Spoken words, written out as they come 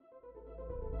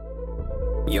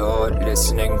You're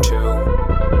listening to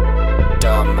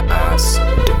Dumbass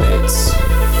Debates.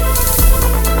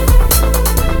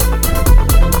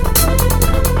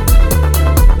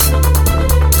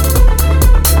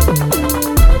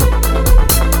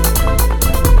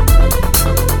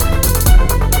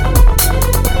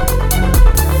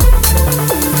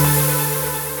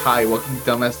 Hi, welcome to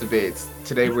Dumbass Debates.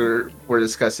 Today we're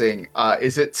discussing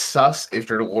is it sus if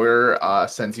your lawyer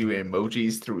sends you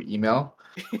emojis through email?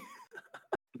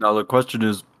 Now the question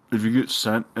is, if you get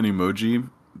sent an emoji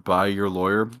by your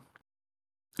lawyer,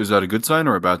 is that a good sign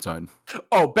or a bad sign?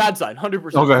 Oh, bad sign,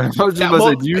 100%. Okay, I was just That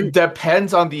about to say, well, it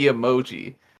depends on the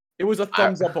emoji. It was a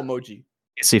thumbs up emoji.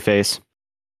 See face.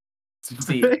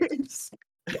 See,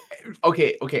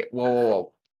 okay,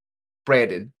 whoa.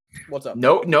 Brandon, What's up?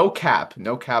 no cap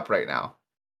right now.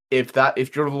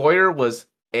 If your lawyer was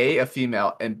a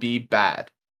female and B bad,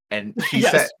 and she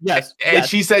yes.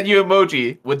 she sent you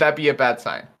emoji, would that be a bad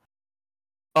sign?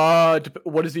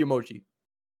 What is the emoji?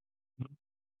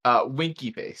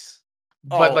 Winky face.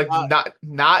 But Oh,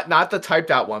 not the typed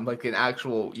out one, like an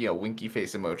actual, winky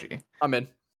face emoji. I'm in.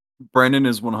 Brandon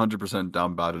is 100%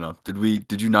 down bad enough.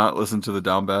 Did you not listen to the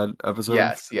down bad episode?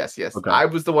 Yes. Okay. I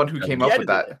was the one who came up with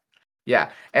that.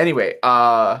 Yeah. Anyway,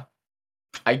 I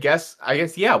guess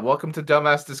yeah, welcome to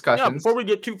Dumbass Discussions. Yeah, before we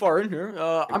get too far in here, I'm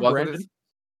Welcome Brandon.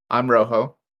 I'm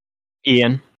Rojo.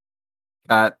 Ian.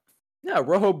 At Yeah,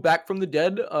 Rojo back from the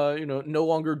dead. No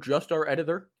longer just our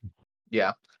editor.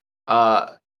 Yeah.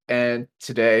 And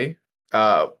today,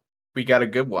 we got a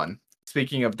good one.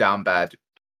 Speaking of down bad,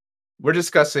 we're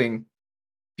discussing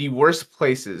the worst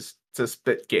places to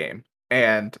spit game.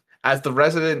 And as the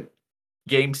resident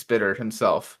game spitter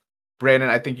himself,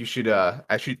 Brandon, I think you should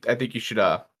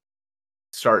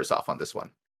start us off on this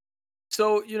one.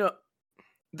 So,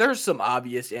 there's some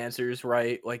obvious answers,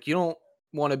 right? Like, you don't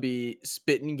want to be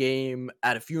spitting game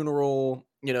at a funeral.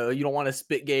 You don't want to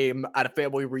spit game at a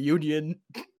family reunion.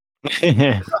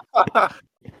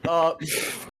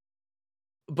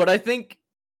 But I think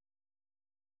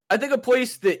a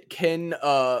place that can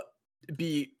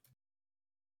be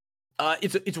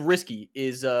it's risky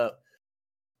is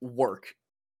work,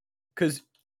 because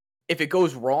if it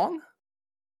goes wrong,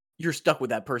 you're stuck with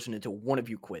that person until one of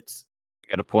you quits.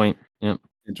 Got a point. Yep.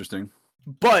 interesting.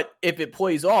 But if it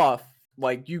plays off,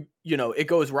 like it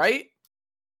goes right,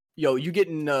 you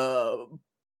getting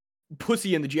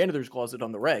pussy in the janitor's closet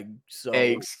on the reg. So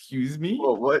Hey, excuse me?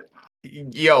 Whoa, what?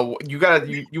 Yo, you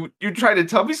trying to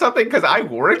tell me something? Because I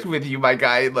worked with you, my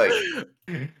guy. Like,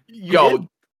 you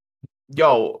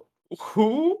yo,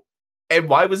 who and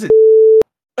why was it?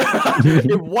 did.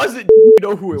 It wasn't. You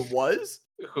know who it was,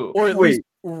 Who? or at Wait. least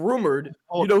rumored.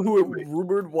 You know who it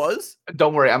rumored was?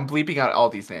 Don't worry, I'm bleeping out all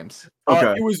these names.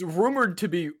 Okay. It was rumored to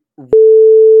be.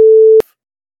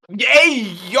 Hey,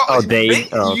 yo, Oh, they-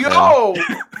 oh,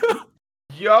 okay.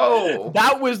 yo.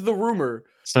 That was the rumor.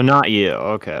 So not you.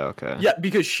 Okay. Yeah,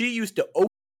 because she used to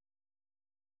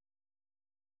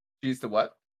She's the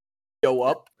what? go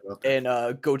up and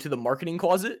go to the marketing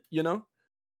closet.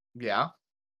 Yeah.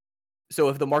 So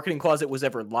if the marketing closet was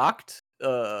ever locked,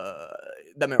 that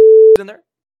meant in there.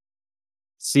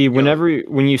 See,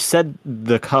 when you said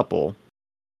the couple,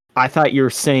 I thought you were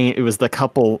saying it was the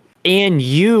couple and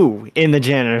you in the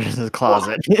janitor's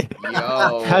closet.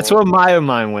 Yo. That's what my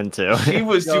mind went to.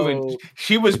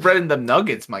 She was breading them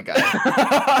nuggets, my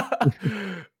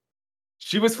guy.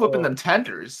 She was flipping them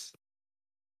tenders.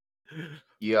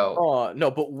 Yo. Oh no,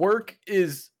 but work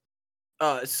is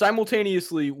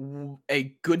simultaneously a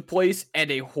good place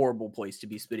and a horrible place to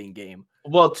be spitting game.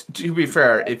 Well, to be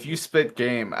fair, if you spit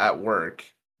game at work,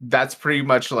 that's pretty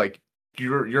much like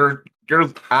you're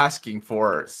asking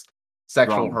for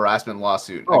sexual Wrong. harassment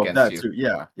lawsuit Oh, against that you. too.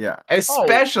 Yeah.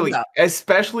 Especially yeah.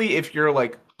 especially if you're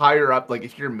like higher up, like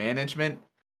if you're management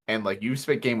and like you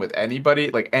spit game with anybody,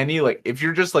 like if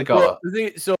you're just like Well,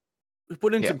 so to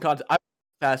put in Yeah. some context, I'm at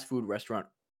a fast food restaurant.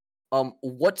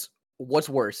 What's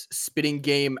worse, spitting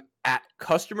game at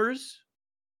customers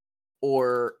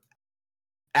or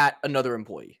at another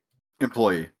employee?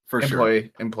 Employee for sure.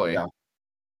 employee. Yeah.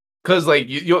 Because like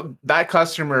you that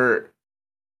customer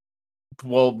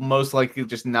will most likely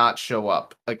just not show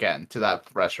up again to that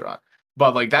restaurant.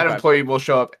 But like that Okay. employee will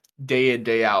show up day in,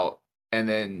 day out, and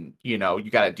then you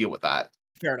got to deal with that.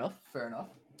 Fair enough.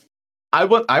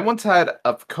 I once had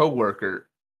a coworker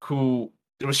who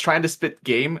was trying to spit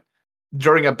game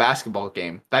during a basketball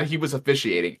game that he was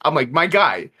officiating. I'm like, my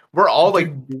guy, we're all like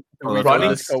Do Oh, we that's know running.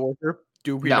 this coworker?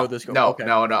 Do we know this coworker?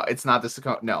 No, it's not this.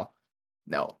 No,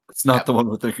 It's not the one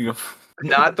we're thinking of.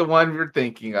 not the one we're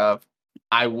thinking of.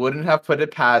 I wouldn't have put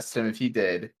it past him if he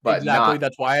did, but exactly. not.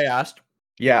 That's why I asked.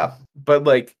 Yeah, but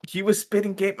like he was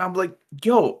spitting game. I'm like,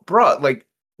 yo, bro, like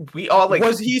we all like.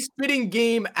 Was he spitting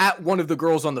game at one of the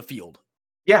girls on the field?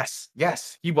 Yes,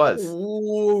 he was.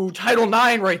 Ooh, Title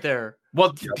IX right there.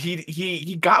 Well,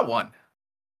 he got one.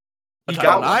 A He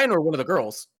Title got one. IX or one of the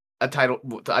girls? A title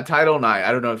IX.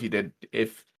 I don't know if he did.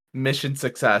 If mission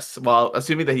success. Well,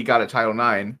 assuming that he got a Title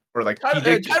IX or like he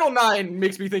did. Title IX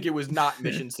makes me think it was not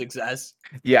mission success.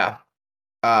 Yeah.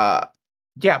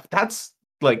 Yeah. That's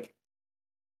like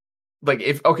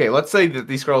if okay, let's say that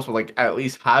these girls were like at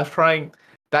least half trying.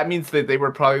 That means that they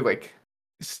were probably like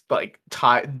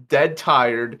dead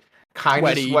tired, kind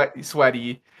of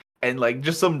sweaty, and like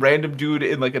just some random dude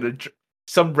in like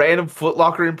some random Foot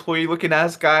Locker employee looking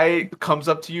ass guy comes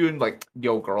up to you and like,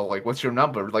 yo, girl, like, what's your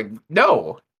number? Like,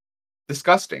 no,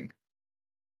 disgusting.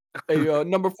 Hey,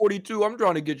 number 42, I'm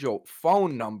trying to get your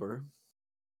phone number.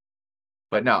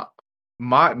 But no,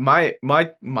 my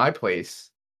place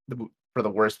for the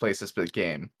worst place to spit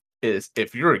game is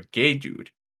if you're a gay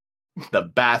dude, the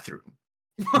bathroom.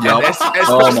 Yup.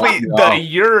 Especially the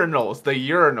urinals,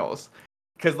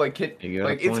 because like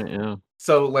yeah.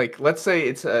 So like let's say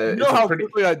it's a You know how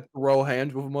quickly I throw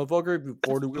hands with a motherfucker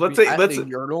before let's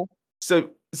urinal. So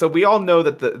we all know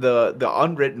that the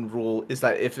unwritten rule is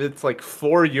that if it's like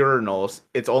 4 urinals,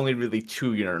 it's only really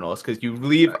 2 urinals because you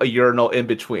leave a urinal in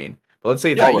between. But let's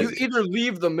say you either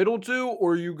leave the middle 2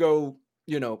 or you go,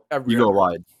 every. You go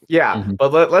wide. Yeah, Mhm.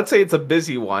 but let's say it's a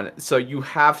busy one, so you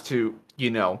have to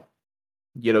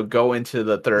go into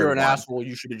the third. You're an one. asshole.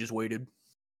 You should have just waited.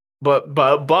 But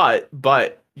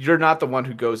you're not the one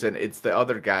who goes in. It's the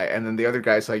other guy, and then the other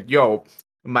guy's like, "Yo,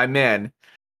 my man,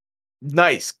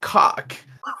 nice cock."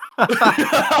 Number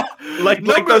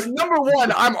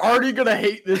one, I'm already gonna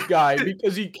hate this guy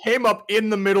because he came up in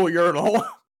the middle urinal.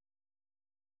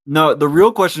 No, the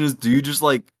real question is, do you just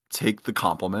like take the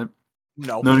compliment?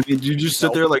 No. No, you just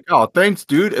sit there like, oh, thanks,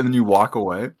 dude, and then you walk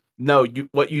away. No,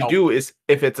 what you do is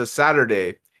if it's a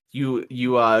Saturday, you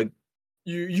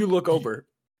look over.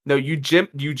 No, you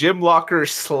Jim Locker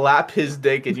slap his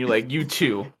dick and you like you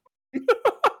too.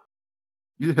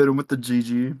 You hit him with the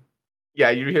GG.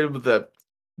 Yeah, you hit him with the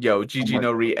GG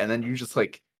no re, and then you just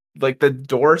like the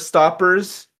door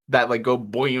stoppers that like go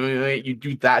boing, you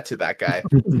do that to that guy,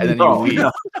 and then you leave.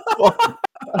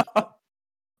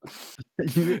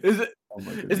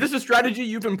 Is this a strategy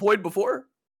you've employed before?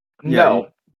 No,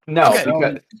 Okay.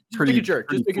 because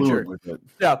Just making sure. With it.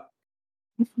 Yeah.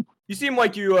 You seem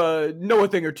like you know a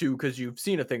thing or two because you've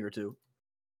seen a thing or two.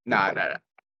 nah.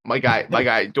 My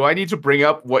guy, do I need to bring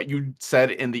up what you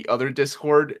said in the other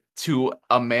Discord to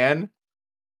a man?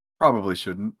 Probably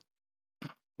shouldn't.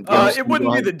 It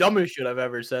wouldn't be the dumbest shit I've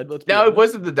ever said. It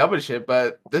wasn't the dumbest shit,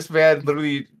 but this man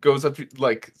literally goes up to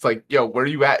it's like, yo, where are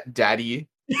you at, daddy?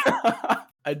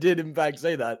 I did in fact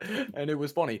say that, and it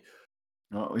was funny.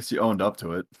 Well, at least you owned up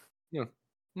to it. Yeah.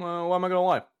 Well, why am I gonna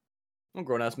lie? I'm a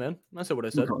grown ass man. I said what I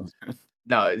said.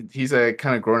 No, he's a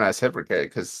kind of grown ass hypocrite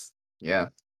because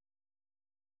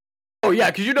Oh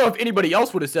yeah, because if anybody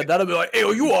else would have said that, I'd be like, "Hey,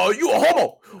 you a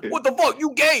homo? What the fuck?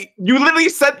 You gay?" you literally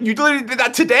did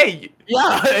that today.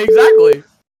 Yeah, exactly.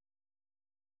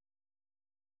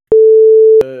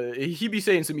 He be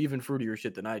saying some even fruitier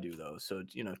shit than I do, though. So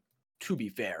to be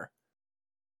fair.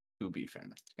 To be fair,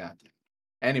 God.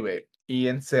 Anyway,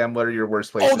 Ian, Sam, what are your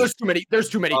worst places? Oh, there's too many. There's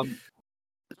too many.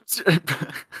 For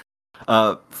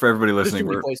everybody There's listening, too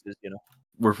many places,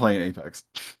 we're playing Apex.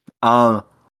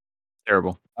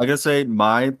 Terrible. I gotta say,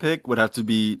 my pick would have to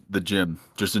be the gym,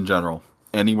 just in general.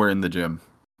 Anywhere in the gym.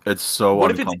 It's so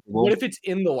uncomfortable. What if it's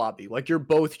in the lobby? Like you're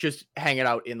both just hanging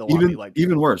out in the lobby. Like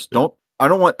even worse. I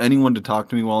don't want anyone to talk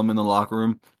to me while I'm in the locker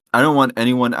room. I don't want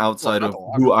anyone outside of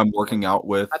who I'm working out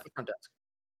with. At the front desk.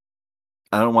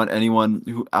 I don't want anyone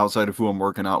who outside of who I'm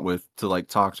working out with to like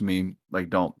talk to me. Like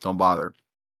don't bother.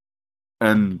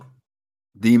 And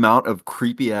the amount of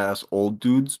creepy ass old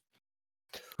dudes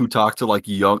who talk to like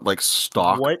young, like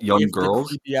young girls.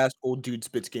 The creepy ass old dude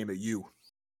spits game at you.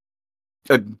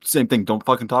 Same thing. Don't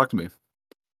fucking talk to me.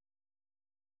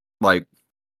 Like,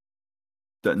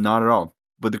 not at all.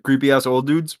 But the creepy ass old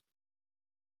dudes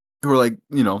who are like,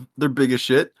 they're big as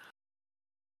shit.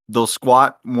 They'll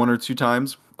squat 1 or 2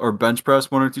 times or bench press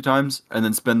 1 or 2 times and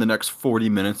then spend the next 40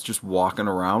 minutes just walking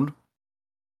around.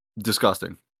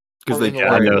 Disgusting. Because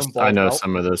I know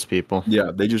some of those people. Yeah,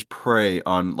 they just prey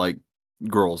on like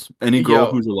girls. Any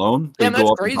girl who's alone, they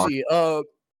go up crazy. And talk.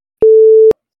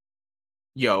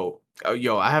 Yo,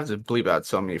 I have to bleep out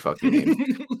so many fucking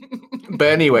names. But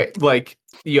anyway, like,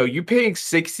 you paying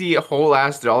 $60 whole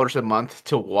ass a month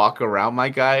to walk around, my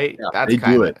guy. Yeah, that's they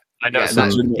kind do of it. I know Yeah,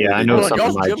 some. I know some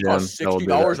of my gym gym. costs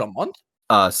 $60 a month.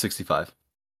 65.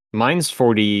 Mine's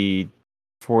 40,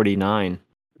 49.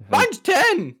 Mine's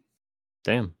 10.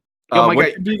 Damn. Oh my what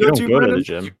God, gym do you You go don't to, go to the Brendan?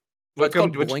 gym. It's Welcome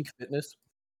called to Blink Fitness.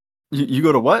 You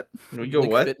go to what? you go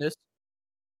Blink what? Fitness.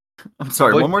 I'm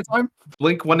sorry. Blink- One more time.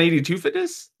 Blink 182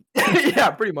 Fitness?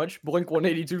 Yeah, pretty much. Blink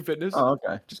 182 Fitness. Oh,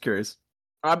 okay. Just curious.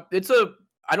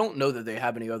 I don't know that they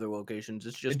have any other locations.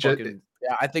 It's just It ju- fucking.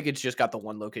 Yeah, I think it's just got the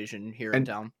one location here in And-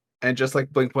 town. And just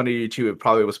like Blink 182, it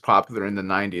probably was popular in the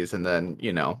 90s, and then,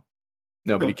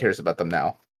 nobody cares about them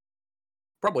now.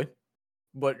 Probably.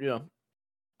 But,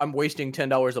 I'm wasting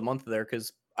 $10 a month there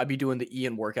because I'd be doing the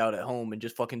Ian workout at home and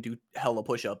just fucking do hella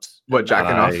push ups. What,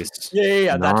 jacking off? Nice.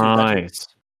 Yeah. That too. Nice.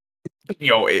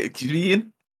 Yo,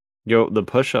 Ian? Yo, the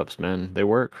push-ups, man, they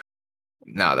work.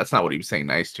 No, that's not what he was saying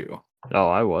nice to. Oh,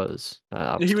 I was.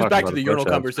 I He was talking back about to the the urinal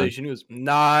push-ups, man. conversation. He was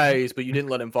nice, but you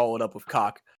didn't let him follow it up with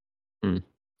cock.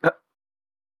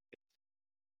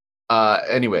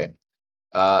 Anyway,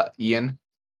 Ian,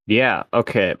 Yeah.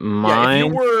 Okay. Yeah, if Mine.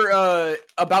 you were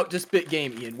about to spit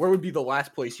game, Ian, where would be the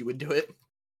last place you would do it?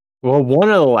 Well, one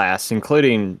of the last,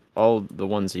 including all the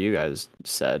ones that you guys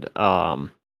said,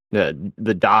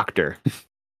 the doctor.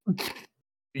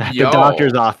 The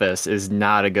doctor's office is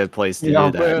not a good place to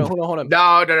Yeah, do Wait, that. hold on.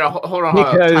 No, hold on.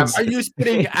 Time Because- Are you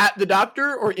spitting at the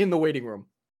doctor or in the waiting room?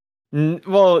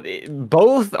 Well,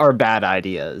 both are bad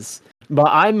ideas, but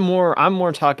I'm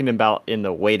more talking about in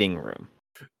the waiting room.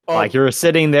 Oh, Like you're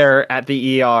sitting there at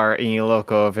the ER and you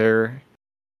look over,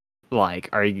 like,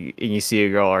 and you see a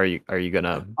girl? Are you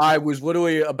gonna? I was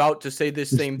literally about to say this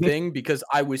same thing because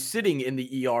I was sitting in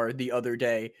the ER the other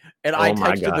day and I Oh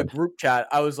my texted the God. group chat.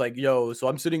 I was like, yo, so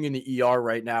I'm sitting in the ER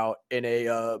right now and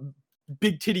a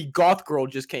big titty goth girl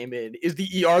just came in. Is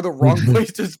the ER the wrong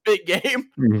place to spit game?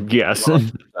 Yes,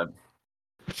 100%.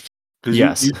 Because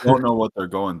Yes. you don't know what they're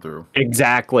going through.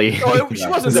 exactly. No, she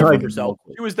wasn't It's there like- for herself.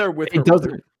 She was there with her It mother.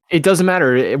 doesn't. It doesn't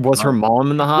matter. Was her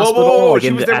mom in the whoa, hospital? whoa, Like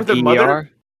she was there at with her the mother? ER?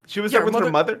 She was Yeah, there with her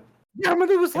mother? Yeah, her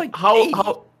mother was like How 80.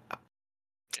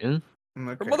 Hmm?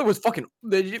 Her Okay. mother was fucking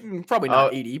probably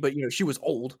not Oh. 80, but she was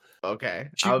old. Okay.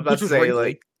 She- I was about which to was say, wrinkly.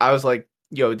 like, I was like,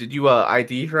 yo, did you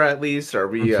ID her at least? Are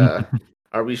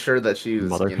we sure that she was,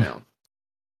 Mother.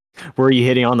 Were you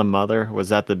hitting on the mother? Was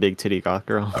that the big titty goth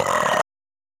girl?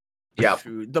 Yeah.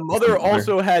 Shoot. The mother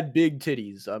also had big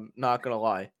titties. I'm not gonna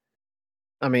lie.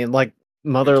 I mean, like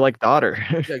mother, like daughter.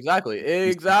 Yeah, exactly. An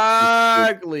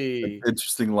Exactly.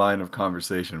 interesting line of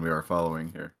conversation we are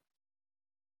following here.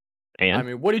 And I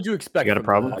mean, what did you expect? You got a from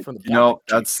problem? The, from the You know,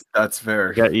 black that's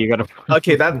fair. you got to.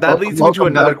 Okay, that Welcome- leads me to welcome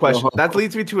another back to the question. home. That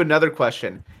leads me to another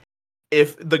question.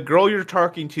 If the girl you're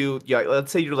talking to, yeah,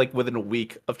 let's say you're like within a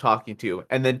week of talking to,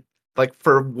 and then like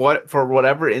for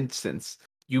whatever instance,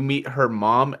 you meet her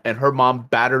mom and her mom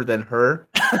better than her,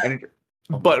 and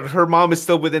but her mom is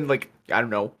still within like, I don't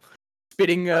know,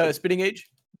 spitting age.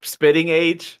 spitting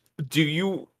age, do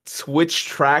you switch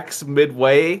tracks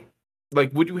midway?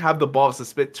 Like, would you have the balls to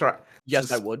spit track?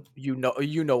 Yes, I would. You know,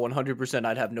 100%.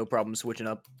 I'd have no problem switching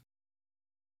up.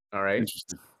 All right,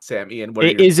 Interesting. Sam, Ian, what are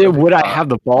your Is it would I uh, have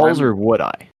the balls I'm- or would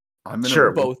I? I'm in Sure,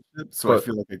 a both. relationship, so I Both.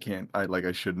 feel like I can't.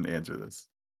 I shouldn't answer this.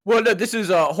 Well, no, this is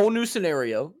a whole new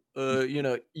scenario.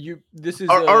 This is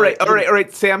all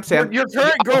right, Sam. Your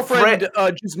current a girlfriend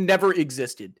friend- just never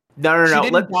existed. No, She no.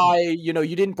 didn't die. You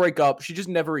didn't break up. She just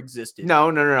never existed.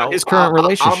 No. His current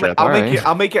relationship, I'll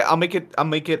alright.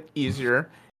 make it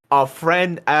easier. A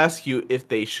friend asks you if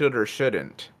they should or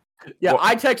shouldn't. Yeah, Well-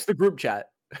 I text the group chat.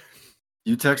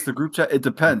 You text the group chat. It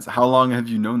depends. How long have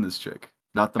you known this chick?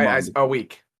 Not the mom. A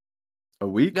week. A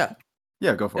week? Yeah.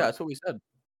 Yeah, go for Yeah, it. that's what we said.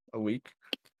 A week.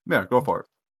 Yeah, go for it.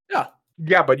 Yeah,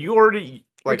 Yeah, but you already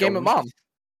like a game of week- mom.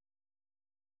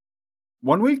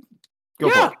 1 week? Go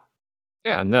Yeah, for it.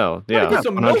 Yeah, no, Gotta yeah, get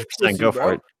some milk 100%. Go pussy, for bro.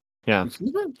 it. Yeah,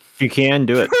 Excuse me? if you can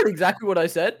do you it. heard exactly what I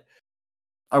said.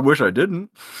 I wish I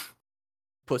didn't.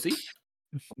 Pussy.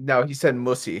 No, he said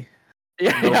mussy.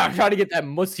 Yeah, No. yeah. I'm trying to get that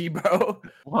mussy, bro.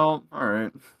 Well, all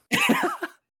right.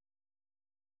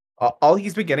 All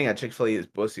he's been getting at Chick-fil-A is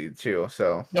pussy too.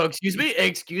 So No, excuse me.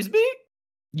 Excuse me.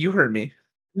 you heard me.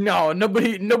 No,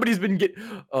 nobody's been get.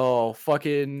 Oh,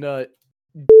 fucking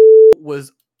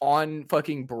was on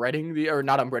fucking breading or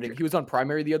not on breading. He was on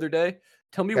primary the other day.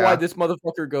 Tell me why Yeah. this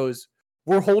motherfucker goes.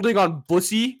 We're holding on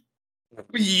bussy.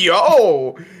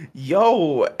 Yo,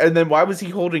 and then why was he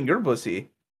holding your pussy?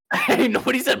 Hey,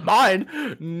 nobody said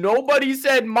mine. Nobody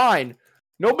said mine.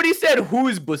 Nobody said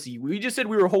whose bussy. We just said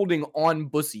we were holding on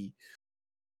bussy.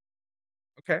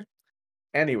 Okay.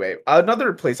 Anyway,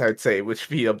 another place I would say, which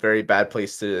would be a very bad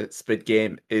place to spit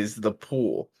game, is the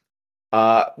pool.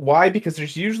 Why? Because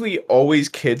there's usually always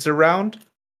kids around,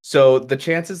 so the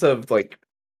chances of like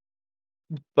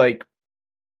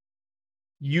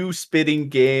you spitting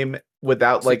game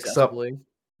without like Successfully.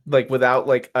 without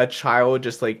like a child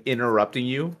just like interrupting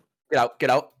you. Get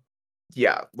out.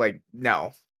 Yeah, like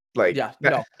no. Like Yeah,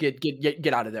 that- no,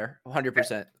 get out of there,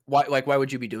 100%. Why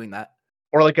would you be doing that?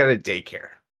 or like at a daycare.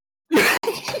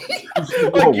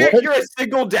 Like you're a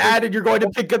single dad and you're going to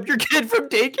pick up your kid from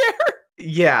daycare.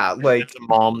 Yeah, like It's a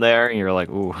mom there, and you're like,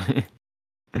 ooh.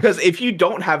 because if you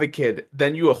don't have a kid,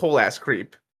 then you a whole ass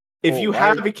creep. If Oh, you why-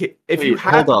 have a kid, if you Wait,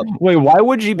 have hold up. Wait, why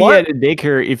would you be What? at a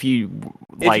daycare if you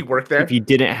like work there? if you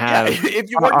didn't Yeah, have? if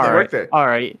you work all there, right, work there. all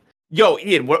right. Yo,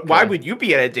 Ian, why Okay. would you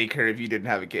be at a daycare if you didn't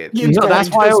have a kid? Ian's No, going that's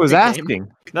to why a I was spit game.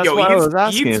 asking. That's Yo, why I Ian's- was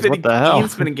asking. Ian's Is what spinning- the hell?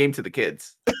 Ian's spinning game to the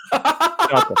kids. Shut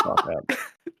the fuck up.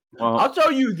 Well, I'll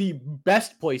tell you the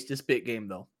best place to spit game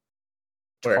though.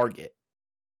 Where? Target.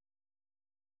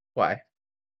 Why?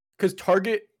 Because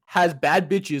Target has bad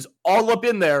bitches all up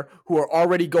in there who are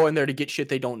already going there to get shit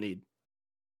they don't need.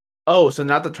 Oh, so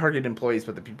not the Target employees,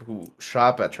 but the people who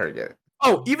shop at Target.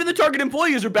 Oh, even the Target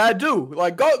employees are bad too.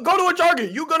 Like go to a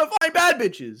Target, you're gonna find bad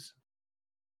bitches.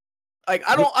 Like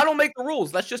I don't make the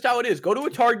rules. That's just how it is. Go to a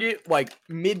Target like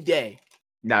midday.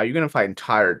 Now you're gonna find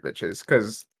tired bitches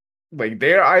because like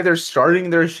they're either starting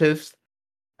their shifts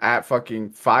at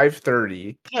fucking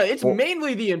 5:30. Yeah, it's Well-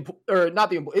 mainly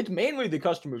it's mainly the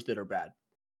customers that are bad.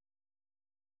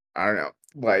 I don't know.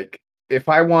 Like if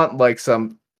I want like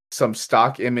some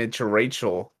stock image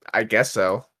Rachel, I guess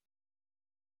so.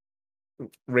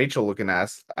 Rachel looking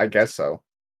ass, I guess so.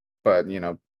 But you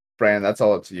know, Brandon, that's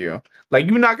all up to you. Like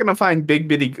you're not gonna find big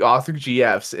bitty goth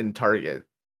GFs in Target.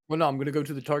 Well, no, I'm gonna go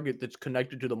to the Target that's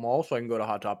connected to the mall, so I can go to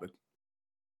Hot Topic.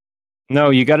 No,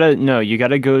 you gotta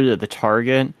go to the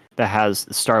Target that has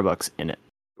Starbucks in it.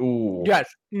 Ooh, Yes.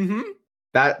 Mm-hmm.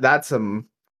 that's some.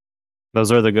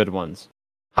 Those are the good ones.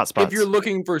 Hot spots. If you're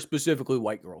looking for specifically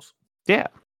white girls. yeah,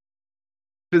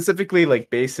 Specifically like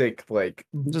basic like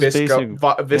Just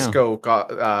visco basic,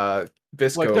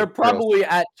 visco Like they're girls. probably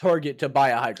at Target to buy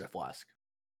a Hydro Flask.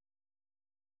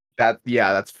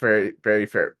 That's very very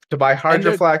fair to buy they're-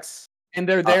 Hydroflex. And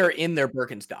they're there in their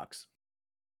Birkenstocks.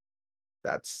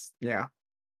 That's yeah.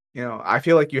 You know, I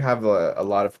feel like you have a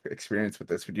lot of experience with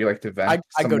this. Would you like to vent?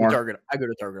 I some go more? to Target. I go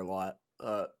to Target a lot.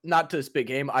 Not to spit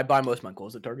game. I buy most of my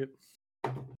clothes at Target.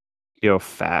 yo,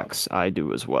 facts. I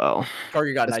do as well.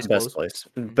 Target got That's nice the best clothes.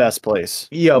 place. Best place.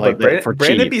 Yo, Like but that for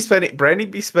Brandon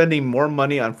cheap. be spending more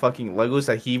money on fucking Legos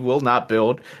that he will not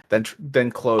build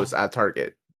than clothes at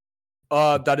Target.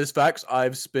 That is facts.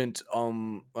 I've spent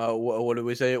what did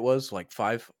we say it was like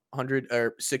 $500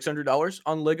 or $600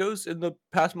 on Legos in the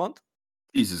past month,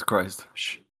 Jesus Christ.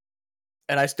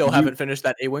 and I still Did you- haven't finished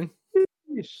that A-wing.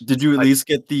 Did you at least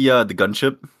get the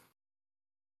gunship?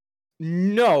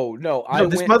 No, I No,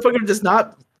 this went. motherfucker does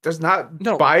not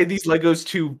No. buy these Legos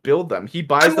to build them. He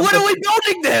buys I'm them. literally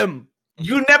building them.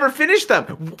 You never finish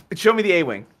them. Show me the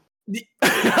A-wing.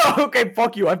 Okay,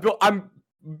 fuck you.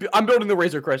 I'm building the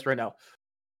Razor Crest right now.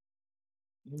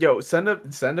 Yo, send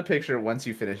a picture once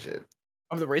you finish it.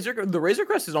 Of the Razor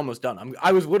Crest is almost done.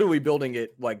 I was literally building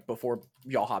it like before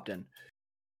y'all hopped in.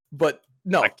 But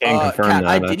no, I can confirm Kat,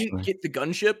 I that, didn't actually. get the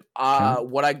gunship.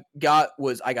 What I got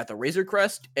the Razor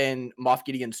Crest and Moff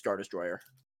Gideon's Star Destroyer.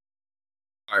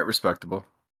 All right, respectable.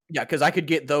 Yeah, because I could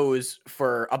get those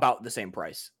for about the same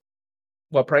price.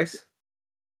 What price?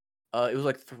 It was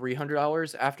like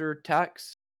 $300 after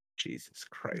tax. Jesus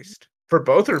Christ. For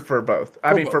both or for both?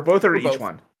 I For mean, for both. both or For each both.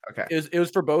 one. Okay. It was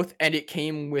for both, and it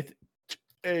came with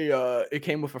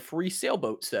a free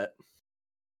sailboat set.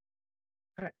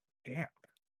 Damn.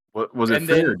 What was it And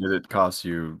free or then- did it cost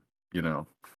you? You know,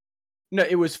 No,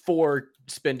 it was for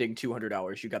spending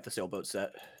 $200. You got the sailboat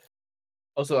set.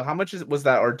 Also, how much was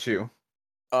that R2?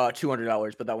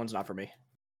 $200, but that one's not for me.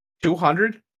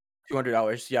 200?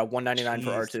 $200. Yeah, $199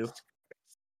 for R2. Jesus.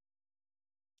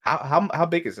 How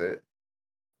big is it?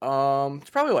 It's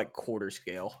probably like quarter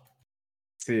scale.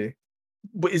 See.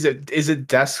 Is it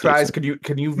desk size? Can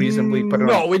you reasonably put it on?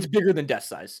 No, it's bigger than desk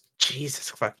size. Jesus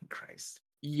fucking Christ.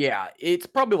 Yeah, it's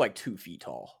probably like 2 feet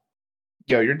tall.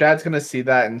 Yo, your dad's gonna see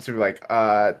that and be like,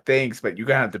 thanks, but you're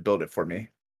gonna have to build it for me.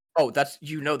 Oh, that's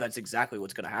exactly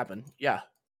what's gonna happen. Yeah.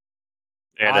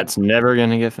 Yeah, that's never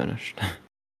gonna get finished.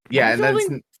 Yeah, I'm and then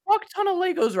building fuck ton of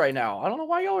Legos right now. I don't know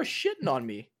why y'all are shitting on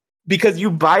me. because you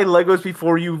buy Legos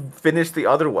before you finish the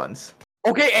other ones.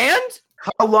 Okay, and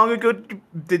How long ago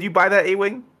did you buy that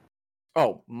A-Wing?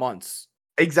 oh, months.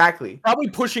 Exactly. Probably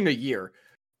pushing a year.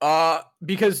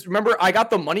 Because remember, I got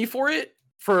the money for it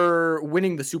for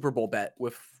winning the Super Bowl bet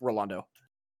with Rolando.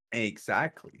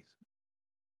 Exactly.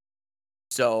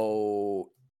 So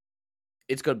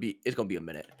it's gonna be a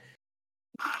minute.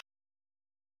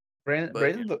 Brandon, But-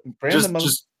 Brandon, just the most,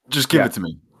 just Just give Yeah. it to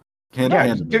me. Hand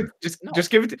Yeah, it to me. just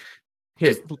give it.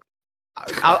 Here,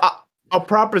 I'll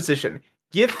proposition.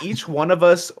 Give each one of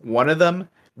us one of them.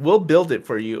 We'll build it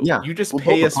for you. Yeah, You just we'll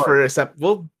pay build us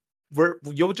the for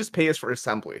you'll just pay us for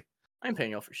assembly. I ain't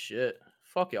paying y'all for shit.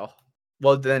 Fuck y'all.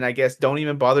 Well, then I guess don't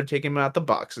even bother taking them out the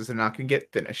boxes. They're not gonna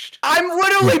get finished. I'm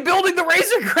literally building the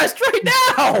Razor Crest right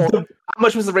now. How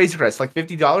much was the Razor Crest? Like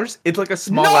 $50? It's like a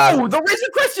small. No, the Razor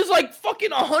Crest is like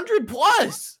fucking 100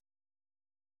 plus.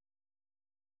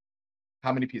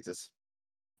 How many pieces?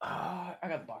 I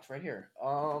got the box right here.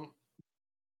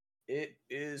 It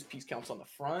is piece counts on the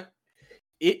front.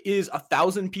 It is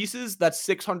 1,000 pieces. That's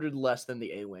 600 less than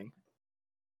the A-wing.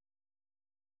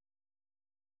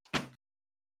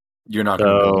 You're not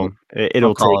going to So build it. it'll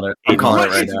I'm calling take it. I'm 8 calling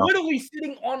months. it right It's now. literally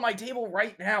sitting on my table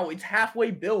right now. It's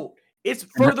halfway built. It's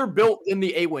further built than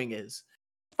the A-wing is.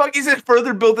 Fuck is it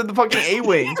further built than the fucking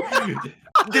A-wing?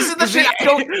 This is the shit I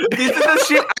don't. This is the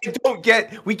shit I don't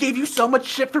get. We gave you so much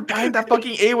shit for buying that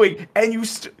fucking A-wing, and you.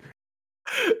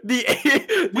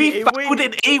 We found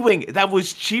an A-wing that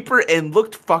was cheaper and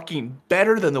looked fucking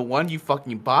better than the one you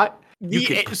fucking bought.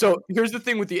 So here's the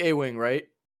thing with the A-wing, right?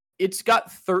 It's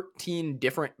got 13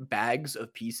 different bags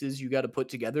of pieces you got to put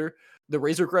together. The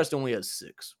Razor Crest only has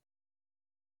 6.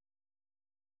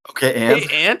 Okay, and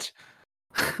Hey, Ant.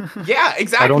 Yeah,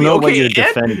 exactly. I don't know what Okay, you're Ant?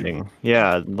 defending.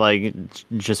 Yeah, like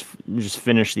just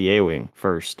finish the A-wing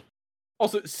first.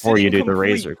 Also, Or you sitting do the complete-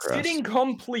 Razor Crest. Sitting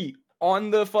complete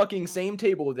on the fucking same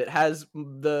table that has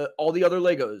all the other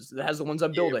Legos, that has the ones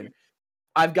I'm building.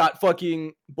 I've got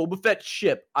fucking Boba Fett's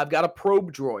ship. I've got a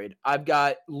probe droid. I've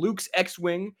got Luke's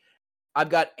X-wing. I've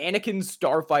got Anakin's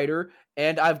starfighter,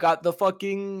 and I've got the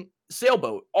fucking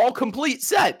sailboat. All complete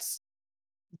sets.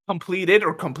 Completed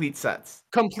or complete sets?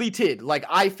 Completed. Like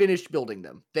I finished building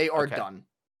them. They are Okay. done.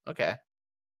 Okay.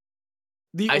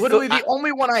 The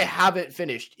only one I haven't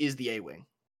finished is the A-wing.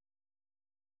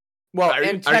 Well,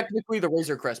 and technically the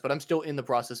Razor Crest, but I'm still in the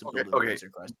process of building the Razor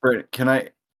Crest. Brandon, can I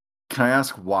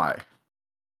ask why?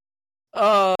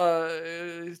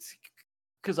 Because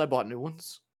I bought new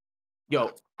ones.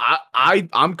 Yo,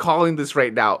 I'm calling this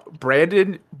right now.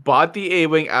 Brandon bought the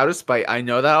A-wing out of spite. I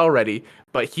know that already,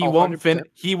 but he won't 100%.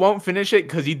 He won't finish it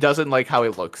because he doesn't like how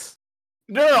it looks.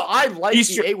 No, I like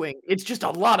He's the A-wing. It's just a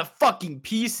lot of fucking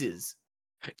pieces.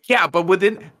 Yeah, but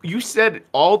you said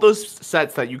all those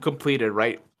sets that you completed,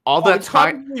 right? All that It's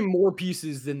time. probably more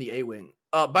pieces than the A-wing.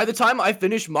 By the time I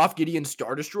finish Moff Gideon's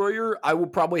Star Destroyer, I will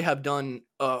probably have done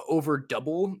over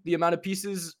double the amount of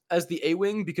pieces as the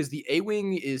A-wing, because the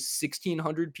A-wing is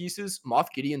 1,600 pieces, Moff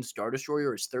Gideon's Star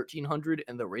Destroyer is 1,300,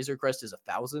 and the Razor Crest is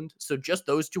 1,000. So just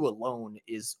those two alone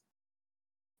is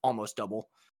almost double.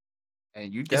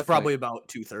 And you It's probably about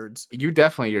 2/3. You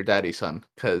definitely your daddy's son,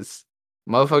 because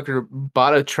motherfucker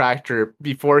bought a tractor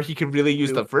before he could really use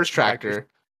Dude, the first tractors. tractor.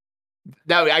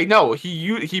 No, I know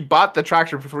he bought the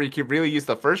tractor before he could really use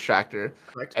the first tractor,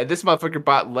 Correct. and this motherfucker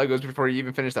bought Legos before he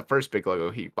even finished the first big Lego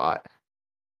he bought.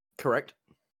 Correct.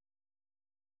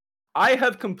 I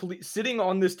have sitting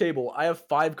on this table, I have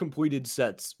 5 completed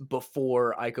sets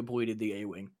before I completed the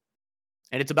A-wing.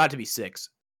 And it's about to be 6.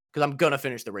 Because I'm gonna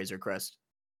finish the Razor Crest.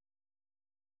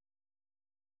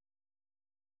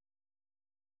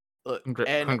 Look,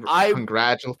 and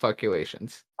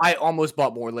Congratulations. I almost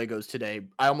bought more Legos today.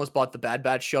 I almost bought the Bad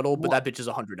Batch shuttle, but that bitch is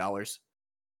 $100.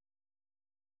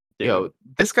 Yo,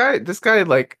 this guy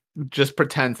like just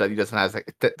pretends that he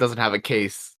doesn't have a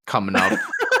case coming up.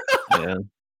 Yeah.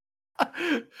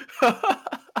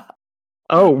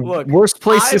 Oh, Look, worst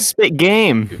place to I've- spit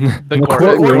game. The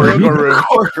courtroom.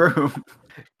 courtroom.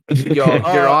 Yo,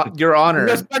 Your Honor.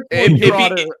 Respectfully, If Your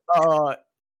he- Honor,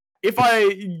 if I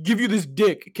give you this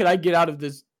dick, can I get out of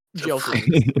this jail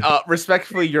sentence?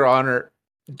 Respectfully, Your Honor,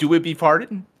 do it be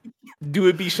pardoned? Do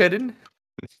it be shedded?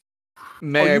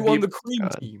 May Are I you be, on the cream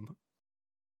God. team?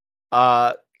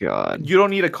 God. You don't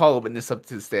need to call a witness up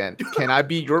to the stand. Can I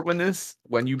be your witness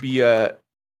when you be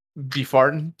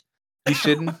farting? Be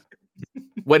shitting?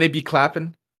 When it be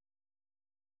clapping?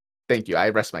 Thank you. I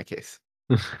rest my case.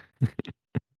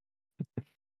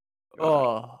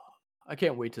 Oh, I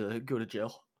can't wait to go to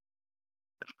jail.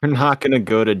 You're not gonna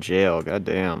go to jail. God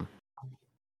damn.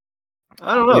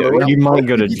 I don't know. You might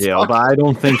go to jail, but I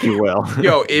don't think you will.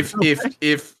 Yo, if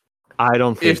I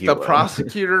don't think if you the will.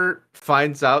 prosecutor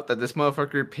finds out that this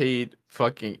motherfucker paid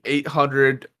fucking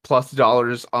 $800+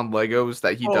 on Legos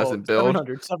that he doesn't build,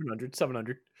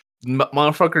 700.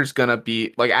 motherfucker's gonna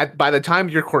be like by the time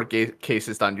your court case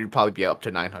is done, you'd probably be up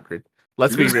to 900.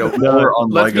 Let's be real.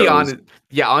 Let's Be honest.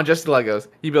 Yeah, on just the Legos.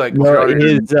 He'd be like, No,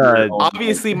 his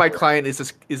obviously my client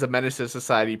is a menace to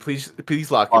society. Please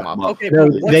lock him up. Okay, No,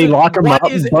 but they lock 'em up,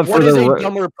 but for what is the a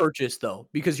dumber purchase though?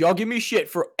 Because y'all give me shit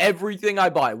for everything I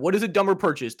buy. What is a dumber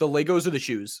purchase? The Legos or the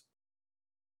shoes?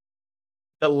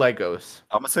 The Legos.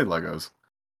 I'm gonna say Legos.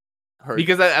 Heard.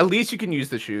 Because at least you can use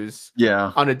the shoes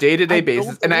Yeah. on a day-to-day I basis.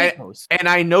 built the And Legos.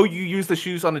 I know you use the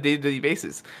shoes on a day-to-day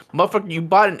basis. Motherfucker, you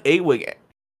bought an A-Wing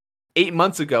 8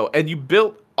 months ago and you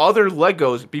built other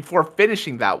Legos before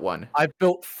finishing that one. I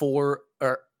built 4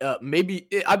 or maybe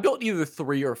I built either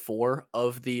 3 or 4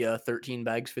 of the 13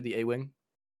 bags for the A-Wing.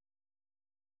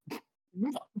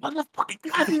 Motherfucker,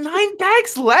 you have 9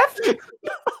 bags left?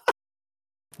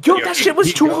 Yo, that shit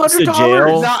was he goes to $200.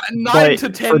 jail. Not 9 But to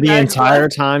 10 for the bags entire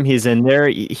left. time he's in there,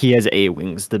 he has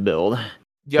A-wings to build.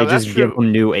 Yo, They that's just true. give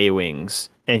him new A-wings,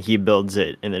 and he builds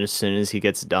it. And then as soon as he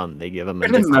gets done, they give him a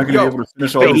And he's new. not gonna Yo, be able to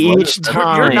finish all but his each Legos.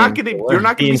 time- You're not gonna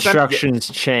The be sent. instructions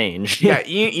change. Yeah,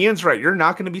 Ian's right. You're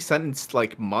not gonna be sentenced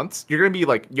like months. You're gonna be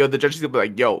like, yo, the judge is gonna be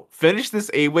like, yo, finish this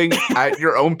A-Wing at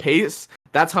your own pace.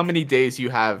 That's how many days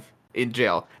you have in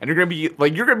jail, and you're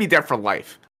gonna be there for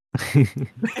life.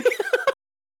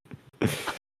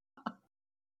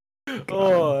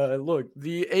 Oh, look,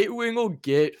 the 8-wing will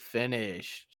get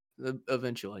finished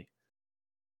eventually.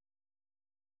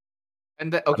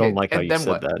 And then I okay, don't like how and you then said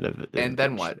what? that. And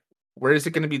then what? Where is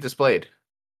it gonna be displayed?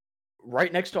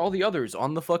 Right next to all the others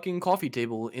on the fucking coffee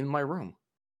table in my room.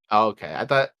 Oh, okay, I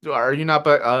thought. Are you not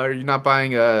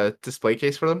buying a display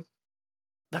case for them?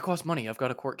 That costs money. I've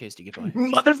got a court case to get by.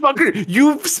 Motherfucker,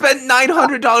 you've spent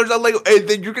 $900 on Lego, and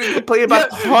then you're gonna complain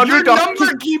about Your $100.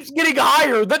 number keeps getting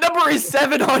higher. The number is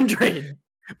 700,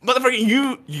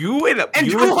 Motherfucker, you and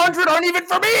and 200 aren't even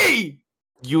for me.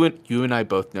 you and I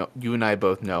both know. You and I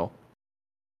both know.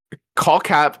 Call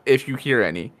Cap if you hear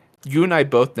any. You and I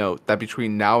both know that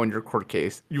between now and your court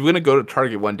case, you're gonna go to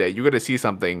Target one day. You're gonna see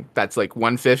something that's like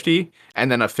 $150 and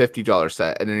then a $50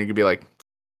 set, and then you're gonna be like,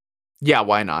 "Yeah,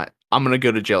 why not? I'm gonna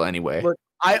go to jail anyway." Look,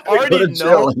 I Go to already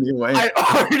jail know. anyway. I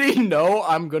already know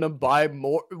I'm gonna buy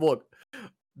more. Look,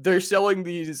 they're selling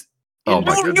these. Oh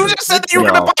my You just said that you were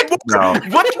No, gonna buy more.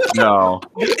 no. What? No.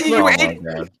 You Oh my ain't-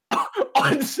 god.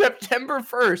 On September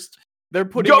 1st. They're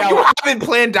putting Yo, out. you haven't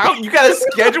planned out. You got a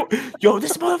schedule. Yo,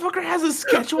 this motherfucker has a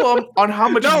schedule on how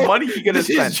much No, money he gonna This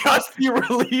spend. is just the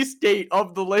release date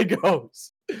of the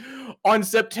Legos. On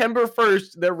September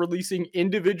 1st, they're releasing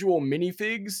individual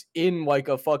minifigs in like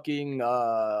a fucking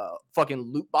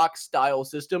loot box style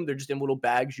system. They're just in little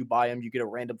bags. You buy them, you get a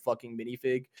random fucking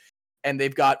minifig. And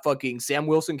they've got fucking Sam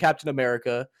Wilson, Captain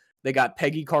America. They got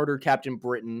Peggy Carter, Captain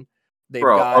Britain. They've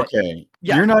Bro, got okay.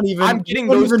 yeah, You're not even I'm getting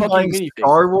you're not those even fucking buying minifigs.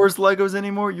 Star Wars Legos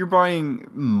anymore. You're buying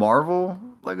Marvel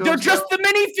Legos. they're just the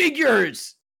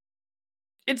minifigures.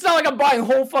 It's not like I'm buying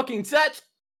whole fucking sets.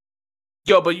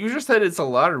 Yo, but you just said it's a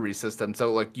lottery system,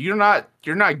 so like you're not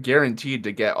guaranteed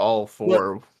to get all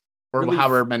four or really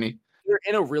however many. They're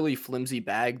in a really flimsy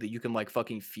bag that you can like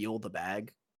fucking feel the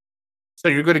bag. So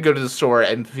you're gonna go to the store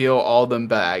and feel all them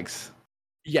bags.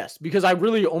 Yes, because I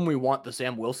really only want the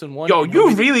Sam Wilson one. Yo, and you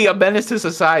nobody's- really a menace to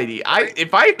society.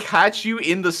 If I catch you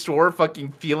in the store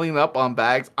fucking feeling up on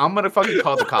bags, I'm gonna fucking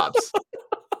call the cops.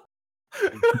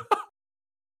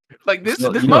 Like this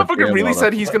You this know motherfucker damn really well said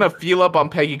that's he's right. gonna feel up on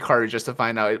Peggy Carter just to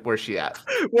find out where she at.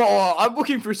 Well, I'm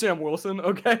looking for Sam Wilson,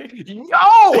 okay?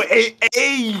 Yo, hey,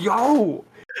 yo.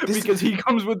 This- Because he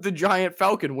comes with the giant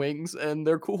falcon wings and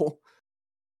they're cool.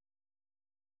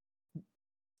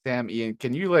 Damn, Ian,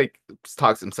 can you like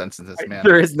talk some sense into this man?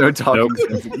 There is no talking.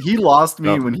 Nope. sense. He lost me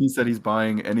Nope. when he said he's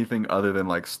buying anything other than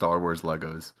like Star Wars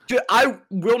Legos. Dude, I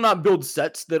will not build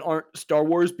sets that aren't Star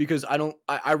Wars because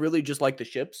I really just like the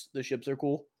ships. The ships are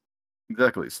cool.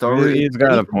 Exactly. Star Wars. He's got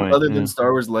a anything point, Other yeah. than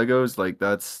Star Wars Legos, like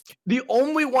that's The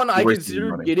only one I Wasting considered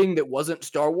money. getting that wasn't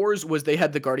Star Wars was they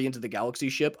had the Guardians of the Galaxy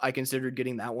ship. I considered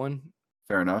getting that one.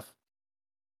 fair enough.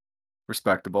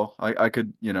 Respectable. I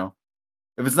could, if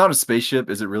it's not a spaceship,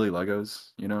 is it really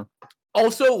Legos?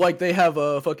 Also, like they have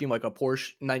a fucking like a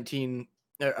Porsche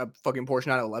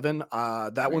 911.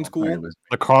 That one's cool.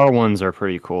 The car ones are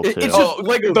pretty cool too. It's just Oh,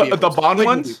 Lego the vehicles, Bond Lego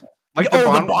ones? vehicles. Like the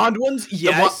Bond Bond ones,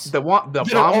 yes. The Bond They're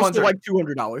ones also are like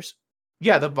 $200.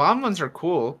 yeah, the Bond ones are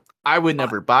cool. I would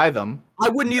never buy them. I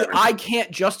wouldn't either. I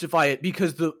can't justify it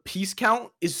because the piece count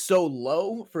is so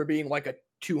low for being like a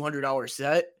 $200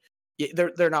 set.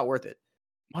 They're not worth it.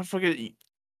 Motherfucker,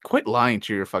 quit lying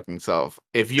to your fucking self.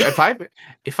 If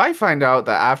I find out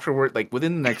that afterward, like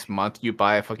within the next month, you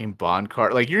buy a fucking Bond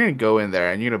car, like you're gonna go in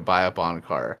there and you're gonna buy a Bond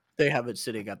car. They have it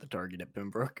sitting at the Target at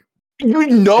Pembroke. You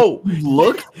know,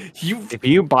 Look, you If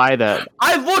you buy that,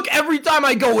 I look every time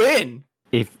I go in.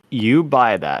 if you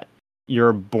buy that, you're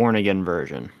a born again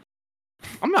version.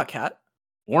 I'm not Cat.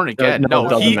 Born again. no, it No,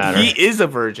 doesn't he matter. is a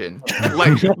virgin.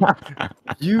 Like If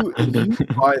you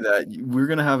buy that, we're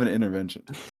gonna have an intervention.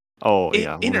 Oh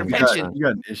yeah, intervention. 100%. You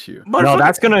got an issue. No,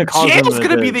 that's gonna cause them Jail's to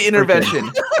gonna be the freaking-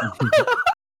 intervention.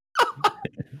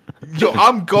 Yo,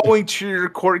 I'm going to your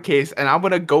court case and I'm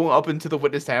gonna go up into the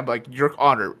witness stand like, Your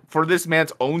Honor, for this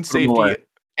man's own Put him away. safety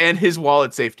and his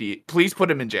wallet safety, please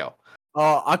put him in jail.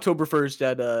 October 1st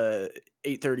at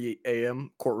 8:30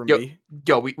 a.m. courtroom Yo, B.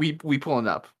 Yo, we pulling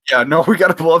up. Yeah, no, we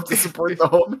gotta pull up to support the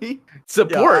homie.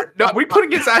 Support? No, we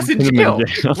putting his ass in Put him jail. in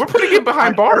jail. We're putting him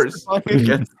behind bars.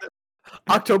 Against it.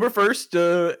 October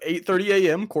 1st, 8:30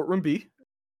 a.m. courtroom B.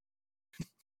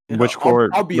 You know, Which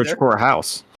court? I'll be Which there.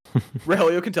 courthouse?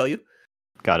 Rogelio can tell you.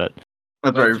 Got it.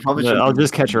 That's right. We probably Yeah, should. I'll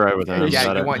just catch a ride with him. Yeah,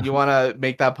 Got it. you want to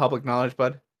make that public knowledge,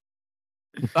 bud?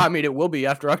 I mean, it will be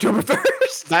after October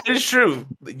 1st. That is true.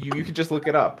 You can just look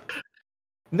it up.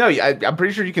 No, I'm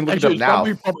pretty sure you can look Actually, it up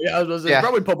now. yeah, I was gonna say, Yeah. it's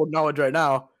probably public knowledge right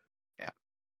now. Yeah.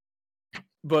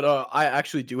 But I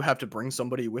actually do have to bring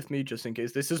somebody with me just in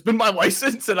case this has been my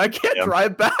license and I can't Yep.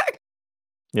 drive back.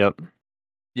 Yep.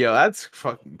 Yo, that's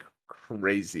fucking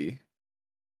crazy.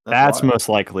 That's why. most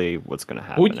likely what's gonna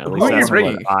happen. At Who least are you that's what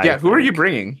bringing? I Yeah, who are you think.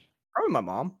 bringing? Probably my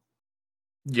mom.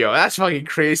 Yo, that's fucking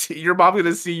crazy. Your mom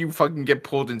gonna see you fucking get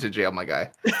pulled into jail, my guy.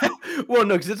 Well,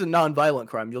 no, because it's a non-violent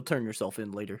crime. You'll turn yourself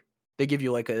in later. They give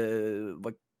you like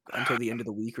until the end of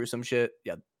the week or some shit.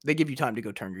 Yeah, they give you time to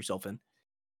go turn yourself in.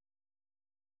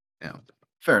 Yeah.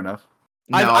 Fair enough.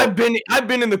 No, I've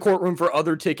been in the courtroom for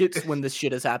other tickets when this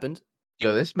shit has happened.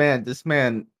 yo, this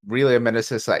man really a menace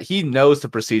to society. He knows the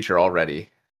procedure already.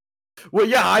 Well,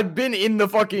 yeah, I've been in the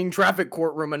fucking traffic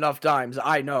courtroom enough times.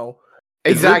 I know.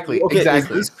 Exactly,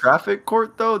 exactly. Is this traffic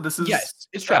court though? This is Yes,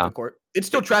 it's traffic court. It's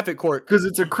still traffic court. because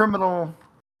it's a criminal.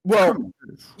 Well, criminal.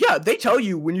 yeah, they tell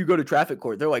you when you go to traffic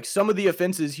court. They're like, some of the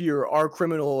offenses here are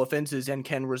criminal offenses and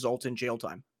can result in jail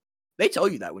time. They tell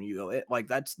you that when you go. Like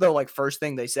that's the like first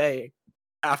thing they say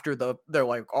after they're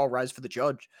like, all rise for the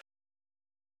judge.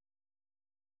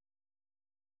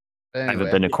 I haven't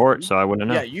Anyway, been to court, so I wouldn't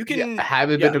know. Yeah, you can. I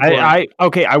haven't yeah, been to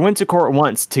court, I went to court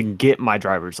once to get my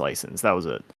driver's license. That was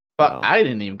it. but Oh. I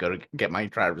didn't even go to get my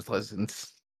driver's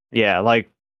license. Yeah,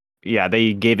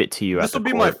 they gave it to you. This at will the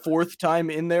be my court. 4th time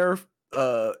in there,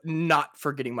 not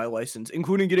for getting my license,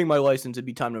 including getting my license. It'd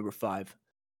be time number 5.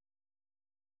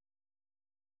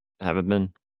 Haven't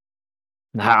been.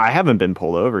 I haven't been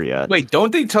pulled over yet. Wait,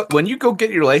 don't they tell when you go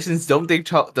get your license? Don't they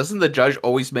tell? Doesn't the judge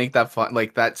always make that fun,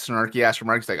 like that snarky ass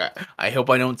remarks, like I hope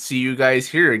I don't see you guys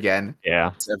here again?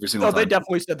 Yeah. It's every single Oh, they time.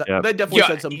 definitely said that. Yep. They definitely Yo,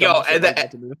 said something. yo, dumb shit and like the-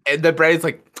 that to me. And the Brady's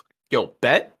like, yo,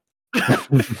 bet.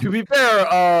 To be fair,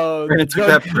 Granted, took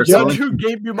judge, that personally. judge who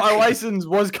gave me my license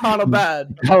was kind of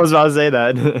bad. I was about to say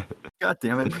that. God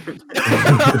damn it!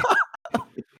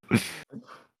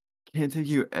 Can't take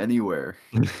you anywhere.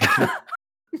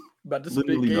 About to spit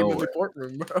Literally game in nowhere. the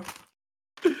courtroom, bro.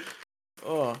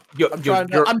 Oh, Yo, I'm yo, trying.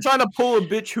 you're- I'm trying to pull a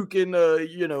bitch who can,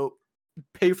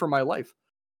 pay for my life.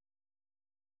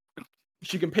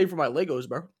 She can pay for my Legos,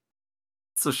 bro.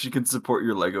 So she can support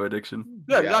your Lego addiction.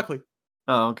 Yeah, Yeah. exactly.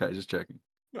 Oh, okay. Just checking.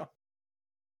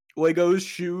 Legos,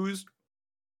 shoes,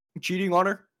 cheating on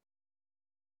her.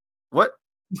 What?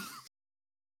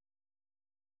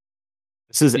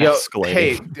 This is Yo, escalating.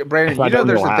 hey, Brandon, I you know don't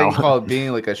there's know a thing how. called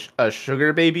being like a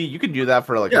sugar baby. You can do that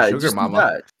for like Yeah, a sugar just do mama.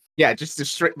 that. Yeah, just to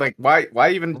straight like why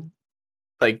even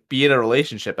like be in a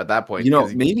relationship at that point? You know,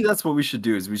 'Cause maybe that's what we should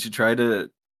do. Is we should try to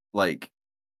like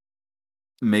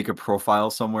make a profile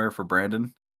somewhere for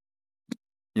Brandon.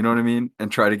 You know what I mean?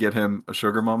 And try to get him a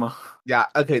sugar mama. yeah.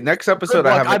 Okay, next episode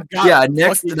Good I luck, have. I've got Yeah,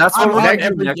 next- fucking- that's what I'm we're on gonna do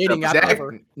every next dating app episode.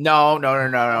 ever. No. No.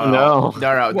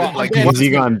 Well, Well, like again, Was he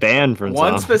gone banned from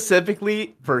one some?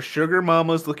 specifically for sugar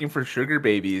mamas looking for sugar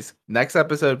babies. Next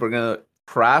episode, we're gonna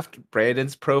craft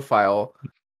Brandon's profile,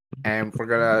 and we're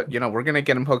gonna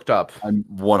get him hooked up. I'm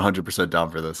 100% down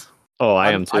for this. Oh, I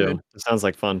I'm- am I'm too. in. It sounds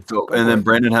like fun. So, and then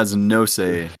Brandon has no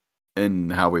say in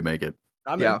how we make it.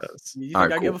 I mean, Yeah. you think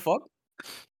Alright, I give cool. a fuck?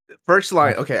 First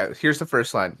line. Okay, here's the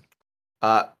first line.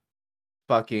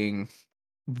 Fucking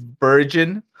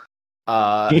virgin.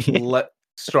 Star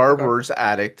Okay. Wars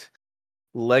addict.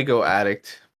 Lego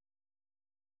addict.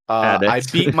 I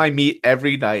Addict. beat my meat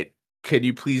every night. Can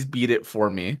you please beat it for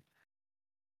me?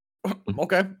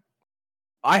 Okay.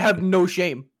 I have no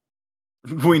shame.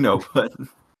 We know, but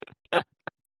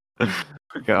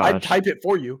I'd Gosh. type it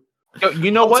for you. Yo, you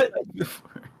know what?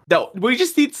 No, we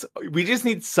just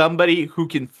need somebody who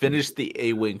can finish the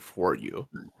A-wing for you.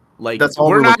 Like That's all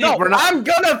we're we're not. No, We're not. I'm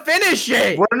gonna finish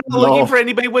it. We're not No. looking for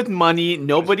anybody with money.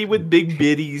 Nobody with big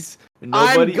biddies.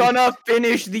 Nobody. I'm gonna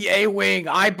finish the A-wing.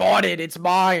 I bought it. It's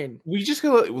mine. We just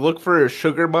gonna look for a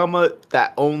sugar mama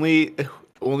that only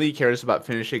cares about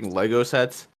finishing Lego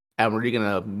sets, and we're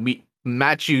gonna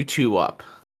match you two up.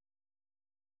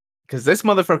 Because this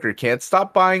motherfucker can't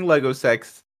stop buying Lego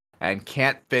sets and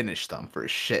can't finish them for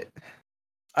shit.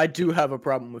 I do have a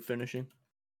problem with finishing.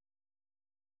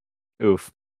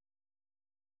 Oof.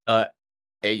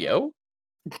 Hey yo.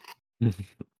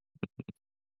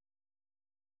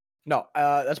 No,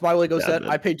 that's my Lego Yeah, set.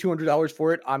 man. I paid $200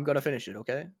 for it. I'm gonna finish it.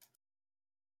 Okay.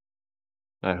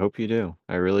 I hope you do.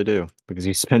 I really do. Because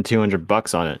you spent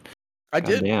 $200 on it. I God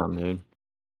did. damn, dude.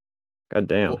 God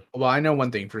damn. Well, I know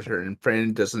one thing for certain.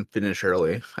 Brandon doesn't finish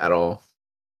early at all.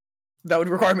 That would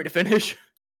require me to finish.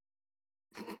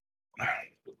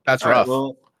 That's All right, rough.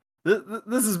 well,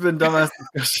 this has been dumbass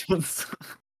discussions.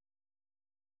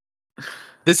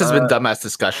 This has been dumbass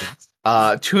discussions.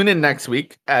 Tune in next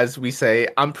week as we say.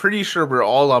 I'm pretty sure we're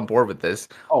all on board with this.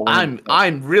 Oh, I'm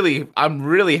really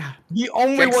The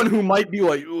only Jackson- one who might be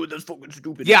like, "Oh, that's fucking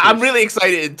stupid." yeah, is I'm Pierce." really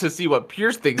excited to see what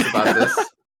Pierce thinks about this.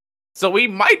 So we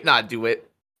might not do it,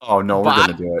 Oh no, we're but,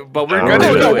 gonna do it. but we're Oh, gonna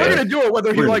No, do no, it. we're gonna do it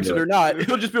whether he We're gonna likes do it it. or not.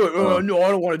 He'll just be like, "Oh Oh. no, I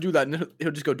don't want to do that," and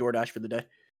he'll just go DoorDash for the day.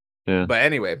 Yeah. But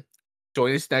anyway,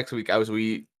 join us next week as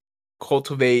we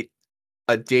cultivate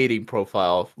a dating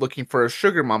profile looking for a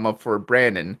sugar mama for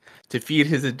Brandon to feed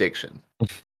his addiction.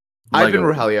 I've been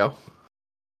Lego. Rogelio.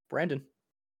 Brandon.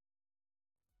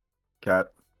 Cat.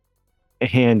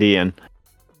 And Ian.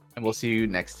 And we'll see you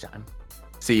next time.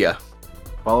 See ya.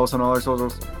 Follow us on all our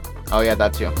socials. Oh yeah,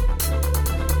 that's you.